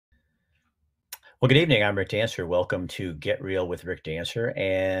Well, good evening. I'm Rick Dancer. Welcome to Get Real with Rick Dancer.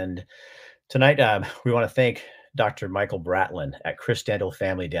 And tonight, we want to thank Dr. Michael Bratlin at Chris Dental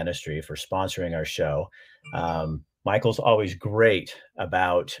Family Dentistry for sponsoring our show. Michael's always great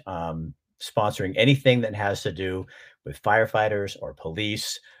about sponsoring anything that has to do with firefighters or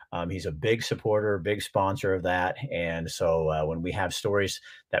police. He's a big supporter, big sponsor of that. And so when we have stories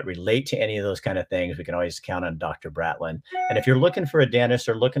that relate to any of those kind of things, we can always count on Dr. Bratlin. And if you're looking for a dentist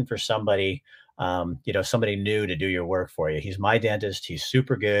or looking for somebody, somebody new to do your work for you, he's my dentist. He's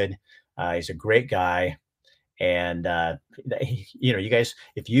super good. He's a great guy. And, you guys,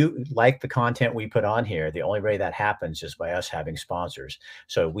 if you like the content we put on here, the only way that happens is by us having sponsors.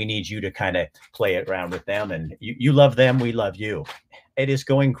 So we need you to kind of play it around with them, and you love them. We love you. It is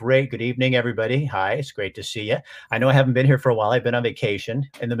going great. Good evening, everybody. Hi, it's great to see you. I know I haven't been here for a while. I've been on vacation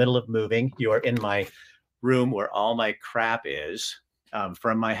in the middle of moving. You are in my room where all my crap is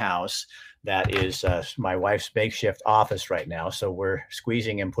from my house. That is my wife's makeshift office right now. So we're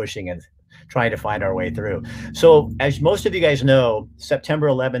squeezing and pushing and trying to find our way through. So as most of you guys know, September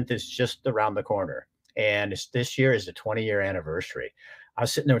 11th is just around the corner. And this year is the 20-year anniversary. I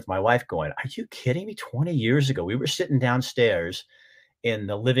was sitting there with my wife going, are you kidding me? 20 years ago, we were sitting downstairs in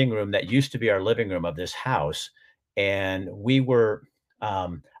the living room that used to be our living room of this house. And we were, I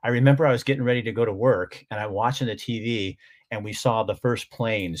remember I was getting ready to go to work and I'm watching the TV and we saw the first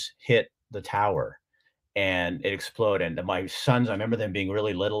planes hit the tower and it exploded. And my sons, I remember them being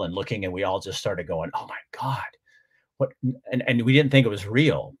really little and looking, and we all just started going, "Oh my God, what?" And we didn't think it was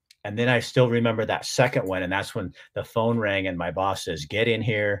real. And then I still remember that second one, and that's when the phone rang, and my boss says, "Get in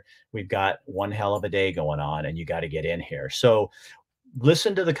here. We've got one hell of a day going on, and you got to get in here." So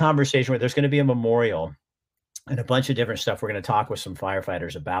listen to the conversation where there's going to be a memorial and a bunch of different stuff. We're going to talk with some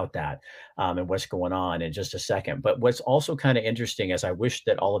firefighters about that and what's going on in just a second. But what's also kind of interesting is I wish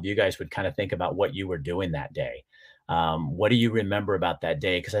that all of you guys would kind of think about what you were doing that day. What do you remember about that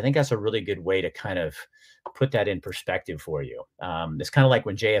day? Because I think that's a really good way to kind of put that in perspective for you. It's kind of like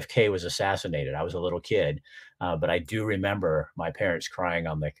when JFK was assassinated. I was a little kid, but I do remember my parents crying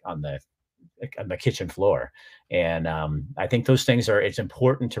on the kitchen floor. And I think those things it's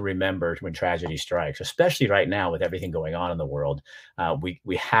important to remember when tragedy strikes, especially right now with everything going on in the world.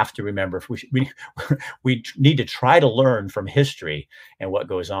 We have to remember, we need to try to learn from history and what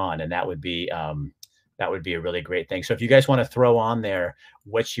goes on. And that would be a really great thing. So if you guys want to throw on there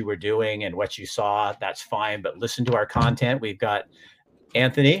what you were doing and what you saw, that's fine. But listen to our content. We've got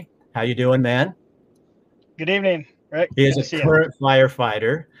Anthony. How you doing, man? Good evening, Rick. He is a current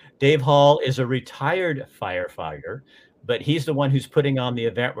firefighter. Dave Hall is a retired firefighter, but he's the one who's putting on the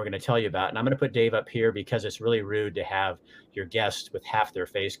event we're going to tell you about. And I'm going to put Dave up here because it's really rude to have your guests with half their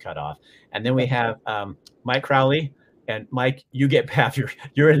face cut off. And then we have Mike Crowley. And Mike, you get half.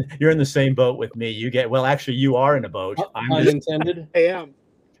 You're in the same boat with me. Actually, you are in a boat. I'm intended. I am.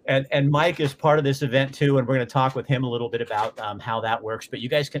 And Mike is part of this event too, and we're going to talk with him a little bit about how that works. But you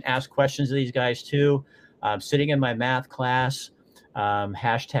guys can ask questions of these guys too. Sitting in my math class,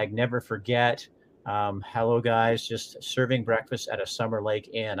 hashtag never forget. Hello guys, just serving breakfast at a Summer Lake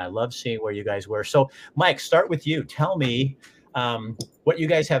Inn. I love seeing where you guys were. So Mike, start with you. Tell me what you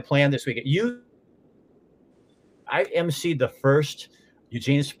guys have planned this week. I emceed the first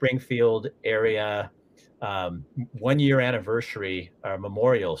Eugene Springfield area 1 year anniversary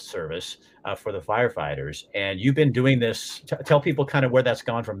memorial service for the firefighters. And you've been doing this. Tell people kind of where that's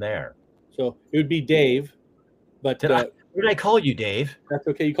gone from there. So it would be Dave, but what did I call you, Dave? That's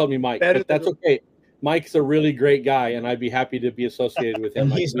okay. You called me Mike, but that's okay. Mike's a really great guy, and I'd be happy to be associated with him.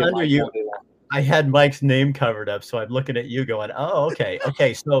 And he's under you. I had Mike's name covered up, so I'm looking at you going, oh, okay.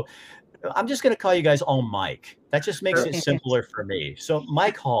 Okay, so I'm just going to call you guys all Mike. That just makes it simpler for me. So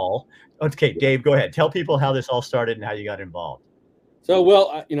Mike Hall. Okay, Dave, go ahead. Tell people how this all started and how you got involved. So,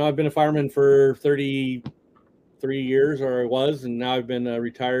 well, I've been a fireman for 33 years, or I was, and now I've been a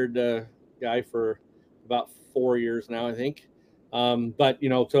retired guy for about 4 years now, I think. But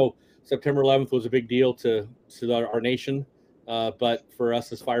so September 11th was a big deal to our nation. But for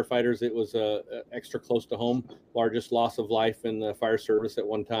us as firefighters, it was extra close to home. Largest loss of life in the fire service at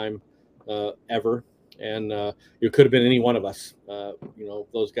one time ever. And it could have been any one of us.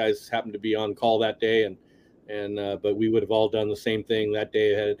 Those guys happened to be on call that day, but we would have all done the same thing that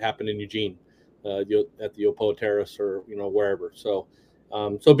day had it happened in Eugene, at the Opo Terrace or wherever. So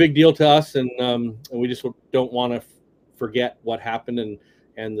big deal to us, and we just don't want to forget what happened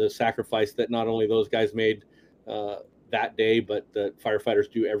and the sacrifice that not only those guys made that day, but that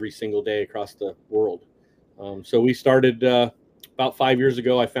firefighters do every single day across the world. So we started about 5 years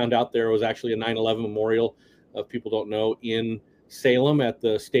ago. I found out there was actually a 9/11 memorial, if people don't know, in Salem at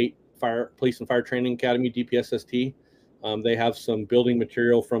the State Police and Fire Training Academy, DPSST. They have some building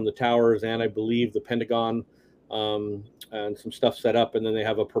material from the towers and I believe the Pentagon, and some stuff set up. And then they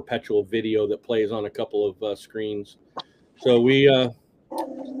have a perpetual video that plays on a couple of screens. So we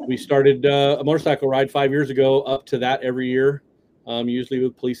started a motorcycle ride 5 years ago, up to that every year, usually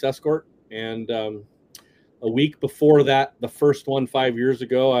with police escort. And a week before that, the first one 5 years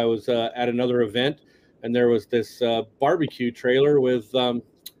ago, I was at another event, and there was this barbecue trailer with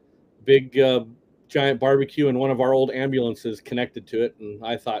big giant barbecue and one of our old ambulances connected to it. And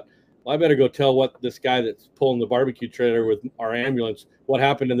I thought, well, I better go tell what this guy that's pulling the barbecue trailer with our ambulance, what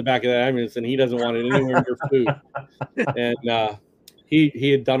happened in the back of that ambulance, and he doesn't want it anywhere near food. And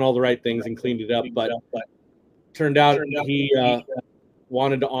he had done all the right things and cleaned it up, but turned out he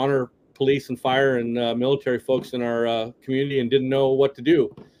wanted to honor police and fire and military folks in our community and didn't know what to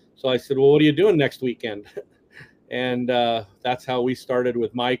do. So I said, well, what are you doing next weekend? And that's how we started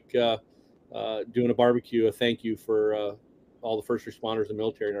with Mike doing a barbecue, a thank you for all the first responders and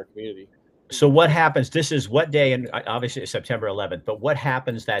military in our community. So what happens? This is what day? And obviously it's September 11th, but what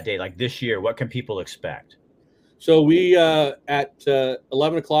happens that day? Like this year, what can people expect? So we, at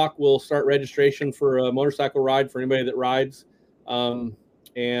 11 o'clock, we'll start registration for a motorcycle ride for anybody that rides. And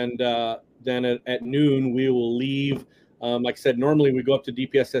then at noon, we will leave. Like I said, normally we go up to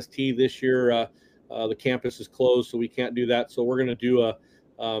DPSST. This year, the campus is closed, so we can't do that. So we're going to do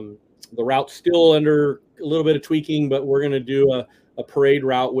the route still under a little bit of tweaking, but we're going to do a parade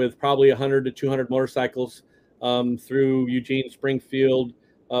route with probably 100 to 200 motorcycles through Eugene, Springfield,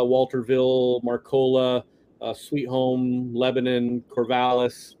 Walterville, Marcola, Sweet Home, Lebanon,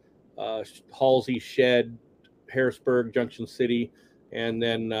 Corvallis, Halsey, Shed, Harrisburg, Junction City. And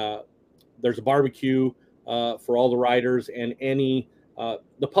then there's a barbecue for all the riders, and any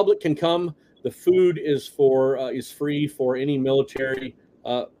the public can come. The food is free for any military,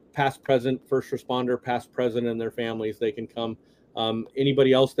 past, present, first responder, past, present, and their families. They can come.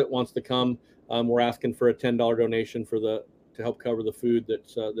 Anybody else that wants to come, we're asking for a $10 donation to help cover the food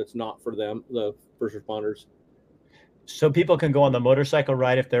that's not for them, the first responders. So people can go on the motorcycle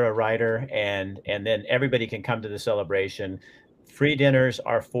ride if they're a rider, and then everybody can come to the celebration. Free dinners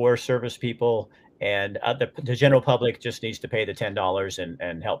are for service people, and the general public just needs to pay the $10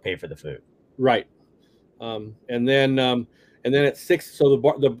 and help pay for the food. Right. And then at 6, so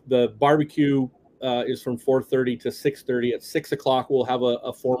the barbecue is from 4:30 to 6:30. At 6 o'clock, we'll have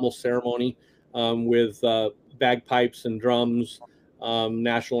a formal ceremony with bagpipes and drums,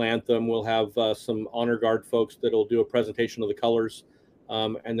 national anthem. We'll have some honor guard folks that'll do a presentation of the colors,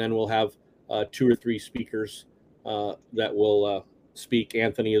 and then we'll have 2 or 3 speakers that will speak.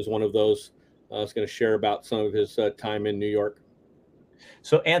 Anthony is one of those. Is going to share about some of his time in New York.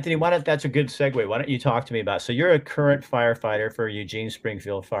 So Anthony, that's a good segue. Why don't you talk to me about, so you're a current firefighter for Eugene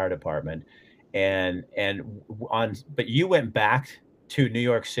Springfield Fire Department, but you went back to New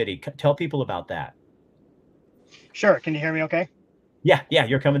York City. Tell people about that. Sure. Can you hear me okay? Yeah,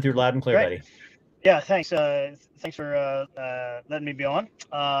 you're coming through loud and clear, buddy. Yeah, thanks. Thanks for letting me be on.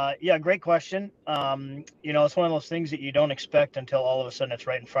 Yeah, great question. It's one of those things that you don't expect until all of a sudden it's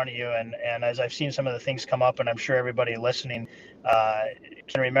right in front of you. And as I've seen some of the things come up, and I'm sure everybody listening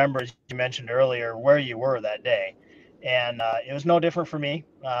can remember, as you mentioned earlier, where you were that day. And it was no different for me.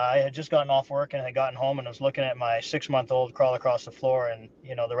 I had just gotten off work and had gotten home and was looking at my 6-month-old crawl across the floor. And,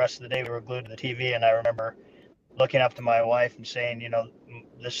 the rest of the day we were glued to the TV. And I remember looking up to my wife and saying,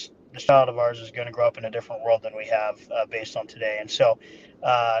 this child of ours is going to grow up in a different world than we have based on today. And so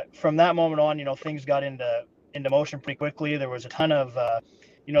from that moment on, things got into motion pretty quickly. There was a ton of,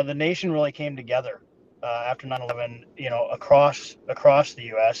 the nation really came together after 9/11, across the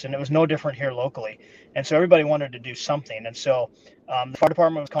U.S. And it was no different here locally. And so everybody wanted to do something. And so the fire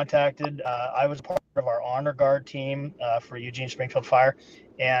department was contacted. I was a part of our honor guard team for Eugene Springfield Fire.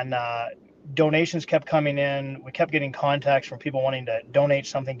 And donations kept coming in. We kept getting contacts from people wanting to donate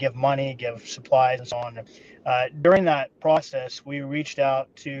something, give money, give supplies, and so on. During that process, we reached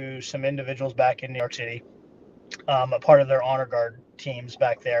out to some individuals back in New York City, a part of their honor guard teams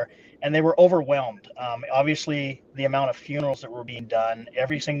back there, and they were overwhelmed. Obviously, the amount of funerals that were being done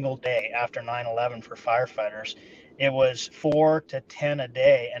every single day after 9/11 for firefighters, it was 4 to 10 a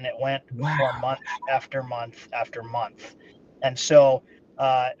day, and it went for month after month after month. And so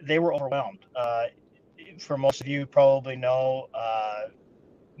they were overwhelmed. For most of you probably know,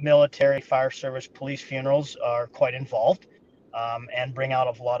 military, fire service, police funerals are quite involved and bring out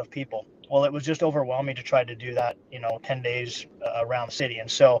a lot of people. Well, it was just overwhelming to try to do that, 10 days around the city.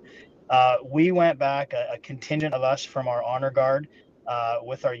 And so we went back, a contingent of us from our honor guard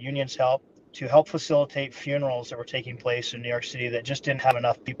with our union's help, to help facilitate funerals that were taking place in New York City that just didn't have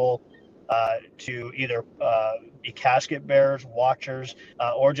enough people to either be casket bearers, watchers,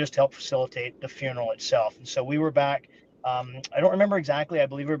 or just help facilitate the funeral itself. And so we were back. I don't remember exactly. I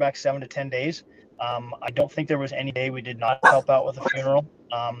believe we were back 7 to 10 days. I don't think there was any day we did not help out with a funeral,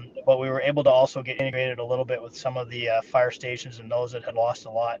 but we were able to also get integrated a little bit with some of the fire stations and those that had lost a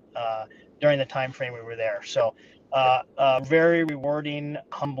lot during the time frame we were there. So very rewarding,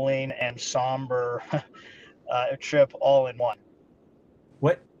 humbling, and somber trip all in one.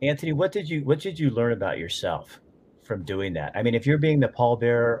 Anthony, what did you learn about yourself from doing that? I mean, if you're being the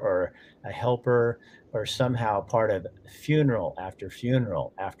pallbearer or a helper or somehow part of funeral after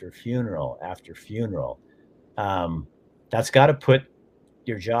funeral after funeral after funeral, that's got to put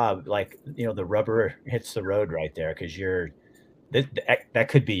your job, like, the rubber hits the road right there, because that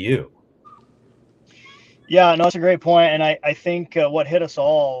could be you. Yeah, no, that's a great point. And I think what hit us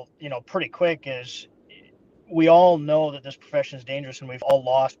all, pretty quick is we all know that this profession is dangerous, and we've all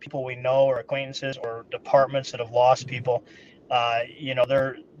lost people we know or acquaintances or departments that have lost people.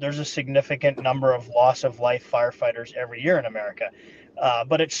 There's a significant number of loss of life firefighters every year in America,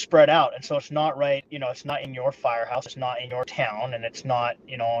 but it's spread out. And so it's not right. It's not in your firehouse, it's not in your town, and it's not,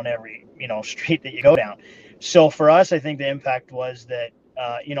 on every, street that you go down. So for us, I think the impact was that,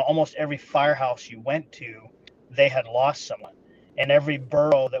 almost every firehouse you went to, they had lost someone. And every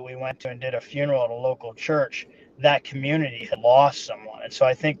borough that we went to and did a funeral at a local church, that community had lost someone. And so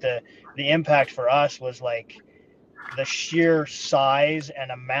I think the impact for us was like the sheer size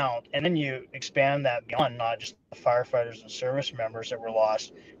and amount. And then you expand that beyond not just the firefighters and service members that were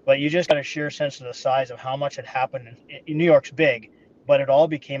lost, but you just got a sheer sense of the size of how much had happened. New York's big, but it all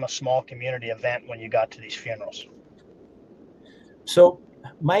became a small community event when you got to these funerals. So,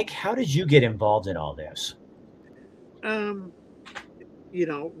 Mike, how did you get involved in all this?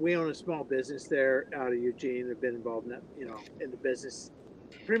 We own a small business there out of Eugene. I've been involved in that, in the business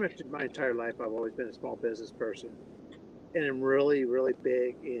pretty much my entire life. I've always been a small business person, and I'm really, really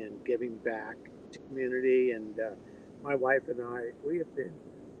big in giving back to community. And my wife and we have been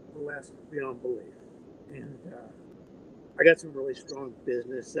blessed beyond belief. And I got some really strong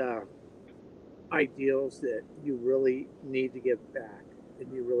business ideals that you really need to give back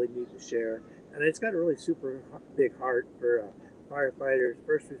and you really need to share. And it's got a really super big heart for firefighters,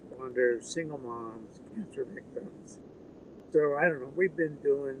 first responders, single moms, cancer victims. So I don't know,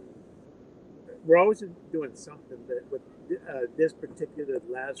 we're always doing something, but with this particular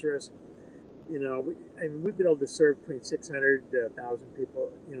Lazarus, we've been able to serve between 600 to 1,000 people,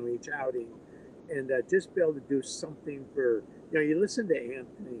 each outing. And just be able to do something for, you listen to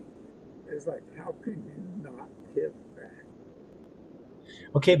Anthony, it's like, how can you not give back?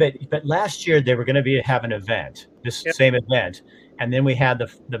 Okay, but last year they were going to have an event, this same event, and then we had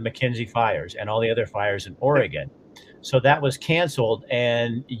the McKinsey fires and all the other fires in Oregon. So that was canceled,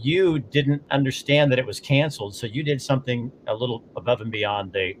 and you didn't understand that it was canceled, so you did something a little above and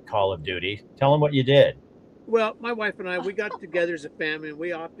beyond the call of duty. Tell them what you did. Well, my wife and I, we got together as a family, and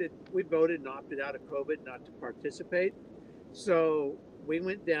we voted and opted out of COVID not to participate. So we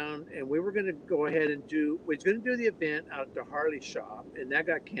went down, and we were going to go ahead and do the event out at the Harley shop, and that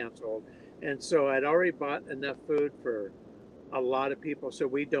got canceled. And so I'd already bought enough food for a lot of people. So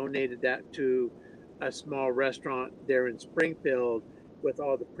we donated that to a small restaurant there in Springfield with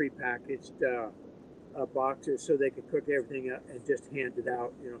all the prepackaged boxes, so they could cook everything up and just hand it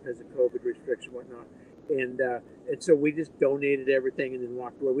out, because of COVID restriction and whatnot. And so we just donated everything and then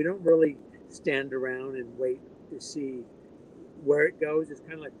walked away. We don't really stand around and wait to see where it goes. It's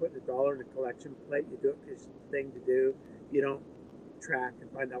kind of like putting $1 in a collection plate. You do it because it's the thing to do. You don't track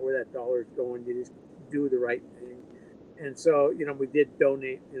and find out where that dollar is going. You just do the right thing. And so, we did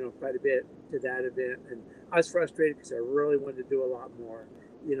donate, quite a bit to that event. And I was frustrated because I really wanted to do a lot more.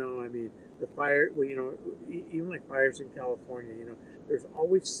 The fire, even like fires in California, there's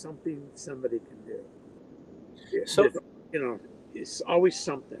always something somebody can do. So, it's always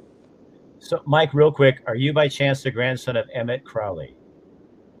something. So, Mike, real quick, are you by chance the grandson of Emmett Crowley?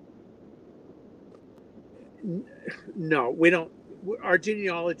 No, we don't. Our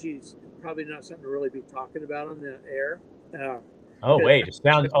genealogy is probably not something to really be talking about on the air. Wait, it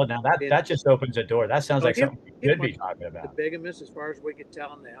sounds. Oh, now that just opens a door. That sounds like something we could be talking about. The bigamist, as far as we could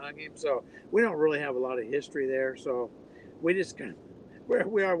tell, and they hung him. So we don't really have a lot of history there. So we just kind of where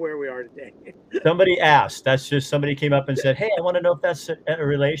we are today. Somebody asked. That's just somebody came up and said, "Hey, I want to know if that's a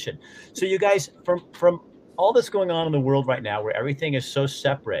relation." So you guys, from all that's going on in the world right now, where everything is so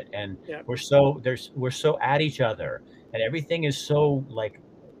separate and we're so at each other, and everything is so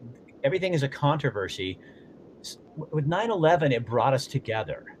everything is a controversy. With 9/11, it brought us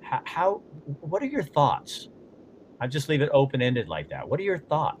together. what are your thoughts? I'll just leave it open-ended like that. What are your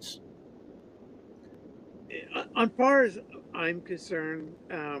thoughts? As far as I'm concerned,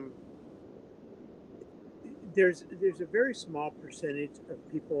 there's a very small percentage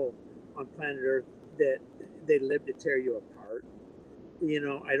of people on planet Earth that they live to tear you apart.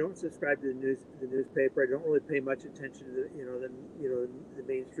 I don't subscribe to the newspaper. I don't really pay much attention to the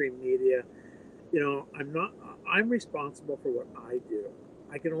mainstream media. I'm responsible for what I do.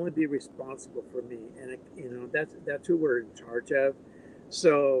 I can only be responsible for me, and that's who we're in charge of.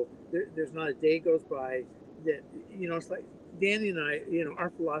 So there's not a day goes by that it's like Danny and I. Our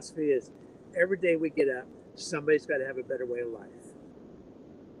philosophy is every day we get up, somebody's got to have a better way of life.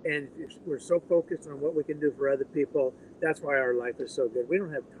 And we're so focused on what we can do for other people. That's why our life is so good. We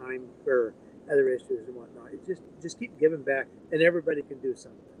don't have time for other issues and whatnot. It's just keep giving back, and everybody can do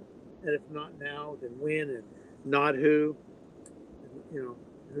something. And if not now, then when, and not who.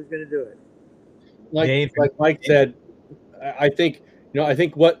 Who's going to do it? Like Mike said, I think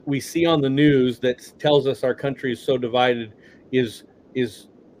what we see on the news that tells us our country is so divided is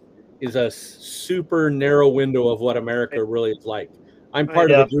a super narrow window of what America really is like. I'm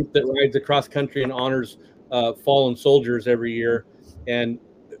part of a group that rides across country and honors fallen soldiers every year. And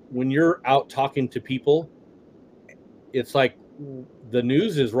when you're out talking to people, it's like the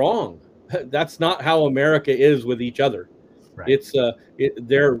news is wrong. That's not how America is with each other. Right.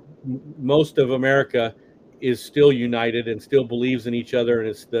 Most of America is still united and still believes in each other, and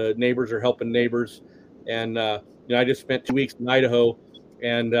it's the neighbors are helping neighbors. And I just spent 2 weeks in Idaho,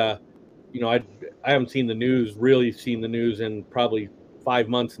 and I haven't seen the news in probably 5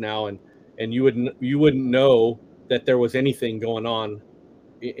 months now, and you wouldn't know that there was anything going on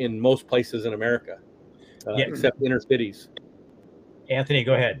in most places in America, except inner cities. Anthony,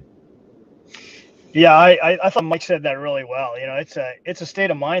 go ahead. Yeah, I thought Mike said that really well. It's a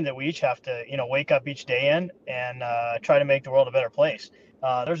state of mind that we each have to wake up each day in and try to make the world a better place.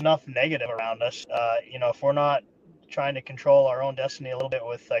 There's enough negative around us. If we're not trying to control our own destiny a little bit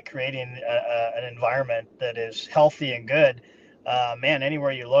with creating an environment that is healthy and good, man,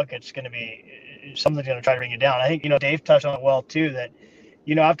 anywhere you look, it's going to be something's going to try to bring you down. I think Dave touched on it well too. That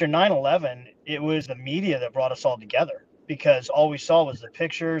after 9/11, it was the media that brought us all together, because all we saw was the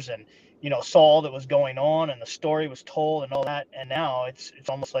pictures and saw all that was going on, and the story was told and all that. And now it's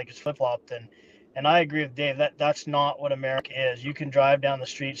almost like it's flip-flopped. And I agree with Dave that that's not what America is. You can drive down the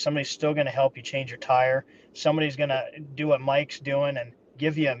street, somebody's still going to help you change your tire. Somebody's going to do what Mike's doing and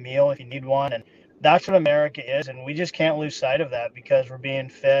give you a meal if you need one. And that's what America is. And we just can't lose sight of that, because we're being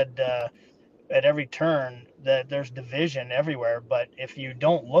fed at every turn that there's division everywhere. But if you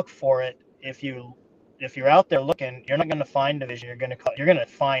don't look for it, if you're out there looking, you're not going to find division. You're going to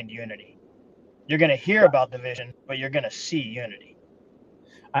find unity. You're going to hear about division, but you're going to see unity.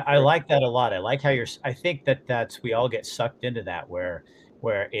 I like that a lot. I like how I think that's we all get sucked into that where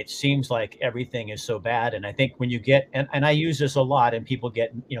it seems like everything is so bad. And I think when you get, and I use this a lot, and people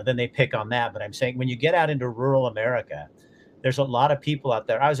get, then they pick on that. But I'm saying when you get out into rural America, there's a lot of people out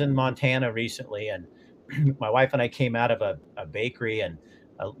there. I was in Montana recently, and my wife and I came out of a bakery, and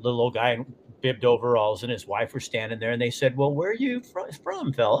a little old guy in bibbed overalls and his wife were standing there, and they said, "Well, where are you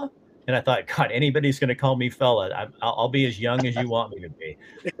from, fella?" And I thought, God, anybody's going to call me fella. I'll be as young as you want me to be.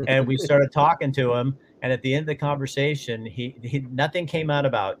 And we started talking to him. And at the end of the conversation, he nothing came out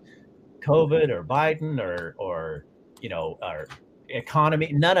about COVID or Biden or our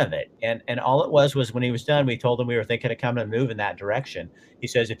economy, none of it. And all it was when he was done, we told him we were thinking of coming and move in that direction. He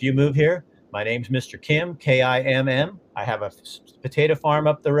says, "If you move here, my name's Mr. Kim, Kimm. I have a potato farm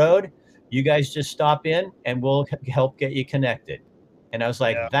up the road. You guys just stop in and we'll help get you connected." And I was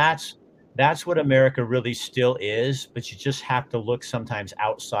like, that's what America really still is, but you just have to look sometimes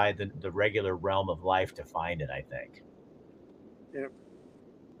outside the regular realm of life to find it, I think. Yeah.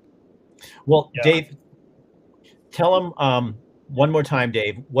 Well, Dave, tell them one more time,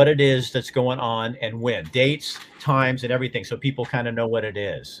 Dave, what it is that's going on and when, dates, times, and everything, so people kind of know what it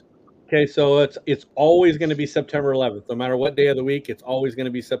is. Okay, so it's always going to be September 11th. No matter what day of the week, it's always going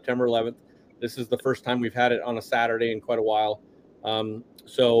to be September 11th. This is the first time we've had it on a Saturday in quite a while.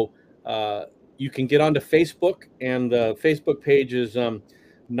 So you can get onto Facebook, and the Facebook page is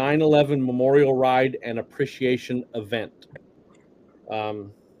 9/11 Memorial Ride and Appreciation Event.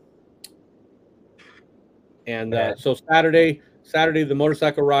 So Saturday, the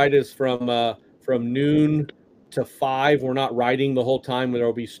motorcycle ride is from noon to 5. We're not riding the whole time. There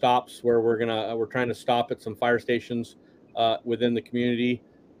will be stops where we're trying to stop at some fire stations within the community,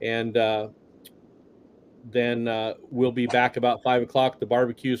 and then we'll be back about 5 o'clock. The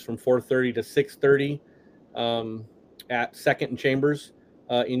barbecue's from 4:30 to 6:30 at 2nd and Chambers.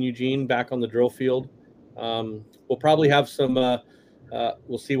 in Eugene, back on the drill field. We'll probably have some.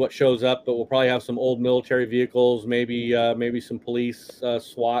 We'll see what shows up, but we'll probably have some old military vehicles, maybe some police,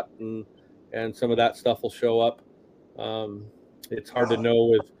 SWAT, and some of that stuff will show up. It's hard to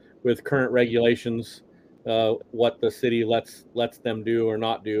know with current regulations what the city lets them do or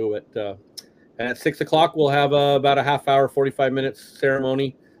not do. And at 6 o'clock, we'll have about a half hour, 45 minutes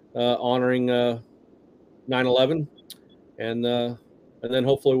ceremony honoring 9/11, and then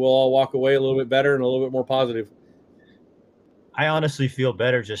hopefully we'll all walk away a little bit better and a little bit more positive. I honestly feel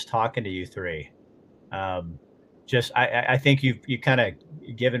better just talking to you three. I think you kind of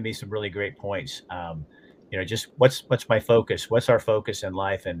given me some really great points. Just what's my focus? What's our focus in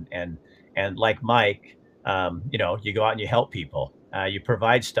life? And like Mike, you go out and you help people. You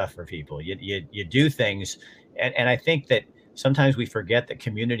provide stuff for people. You do things, and I think that sometimes we forget that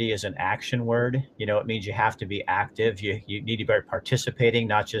community is an action word. It means you have to be active. You need to be participating,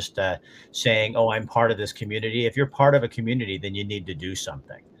 not just saying, "Oh, I'm part of this community." If you're part of a community, then you need to do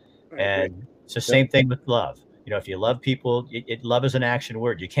something. And it's the same thing with love. If you love people, love is an action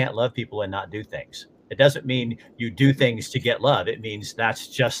word. You can't love people and not do things. It doesn't mean you do things to get love. It means that's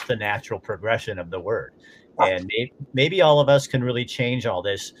just the natural progression of the word. And maybe all of us can really change all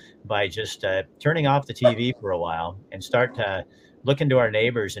this by just turning off the TV for a while and start to look into our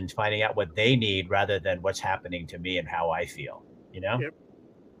neighbors and finding out what they need rather than what's happening to me and how I feel, Yep.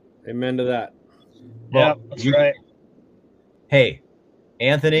 Amen to that. Well, yeah, that's right. Hey,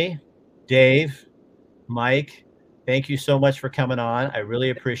 Anthony, Dave, Mike, thank you so much for coming on. I really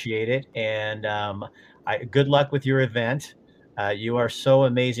appreciate it. And good luck with your event. You are so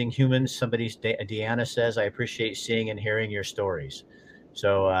amazing humans. Deanna says, I appreciate seeing and hearing your stories.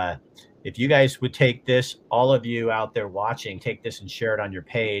 So if you guys would take this, all of you out there watching, take this and share it on your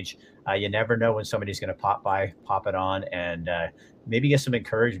page. You never know when somebody's going to pop it on, and maybe get some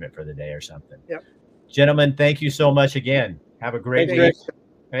encouragement for the day or something. Yep. Gentlemen, thank you so much again. Have a great week.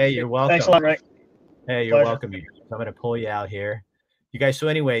 Hey, you're welcome. Thanks a lot, Rick. Hey, you're welcome. I'm going to pull you out here. You guys. So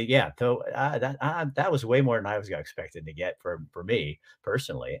anyway, yeah. So that was way more than I was expected to get for me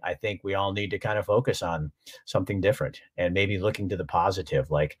personally. I think we all need to kind of focus on something different and maybe looking to the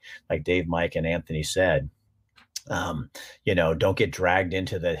positive, like Dave, Mike, and Anthony said. Don't get dragged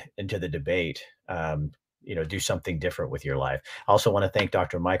into the debate. Do something different with your life. I also want to thank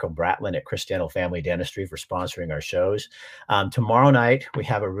Dr. Michael Bratlin at Christandle Family Dentistry for sponsoring our shows. Tomorrow night we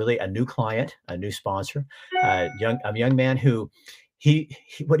have a new client, a new sponsor, a young man who.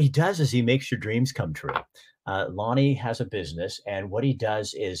 What he does is he makes your dreams come true. Lonnie has a business, and what he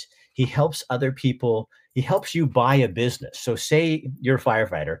does is he helps other people. He helps you buy a business. So say you're a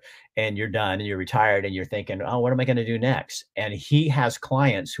firefighter and you're done and you're retired and you're thinking, oh, what am I going to do next? And he has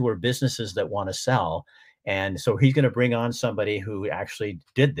clients who are businesses that want to sell. And so he's going to bring on somebody who actually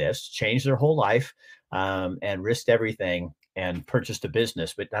did this, changed their whole life, and risked everything and purchased a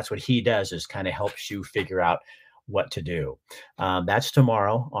business. But that's what he does, is kind of helps you figure out what to do. That's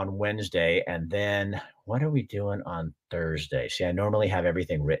tomorrow on Wednesday. And then what are we doing on Thursday? See, I normally have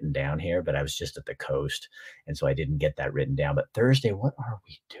everything written down here, but I was just at the coast, and so I didn't get that written down. But Thursday, what are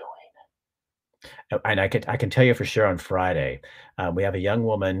we doing? And I can tell you for sure on Friday, we have a young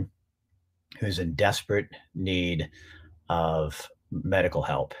woman who's in desperate need of medical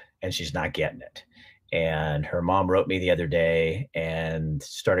help, and she's not getting it. And her mom wrote me the other day and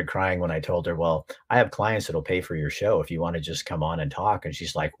started crying when I told her, well, I have clients that'll pay for your show if you want to just come on and talk. And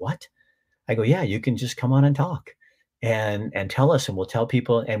she's like, what? I go, yeah, you can just come on and talk and tell us, and we'll tell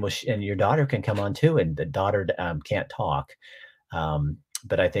people, and and your daughter can come on too. And the daughter can't talk.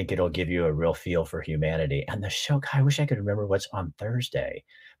 But I think it'll give you a real feel for humanity. And the show, God, I wish I could remember what's on Thursday,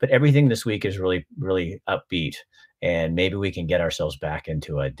 but everything this week is really, really upbeat. And maybe we can get ourselves back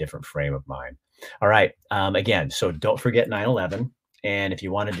into a different frame of mind. All right. Again, so don't forget 9/11. And if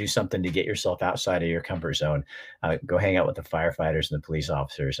you want to do something to get yourself outside of your comfort zone, go hang out with the firefighters and the police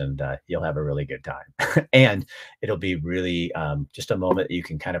officers, and you'll have a really good time. And it'll be really just a moment that you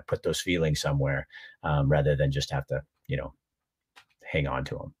can kind of put those feelings somewhere rather than just have to, hang on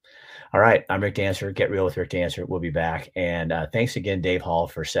to them. All right. I'm Rick Dancer. Get Real with Rick Dancer. We'll be back. And thanks again, Dave Hall,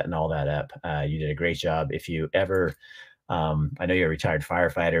 for setting all that up. You did a great job. If you ever, I know you're a retired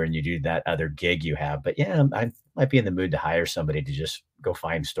firefighter and you do that other gig you have, but yeah, I might be in the mood to hire somebody to just go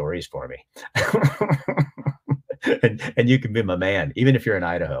find stories for me. and you can be my man, even if you're in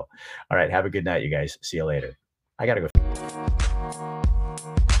Idaho. All right. Have a good night, you guys. See you later. I got to go.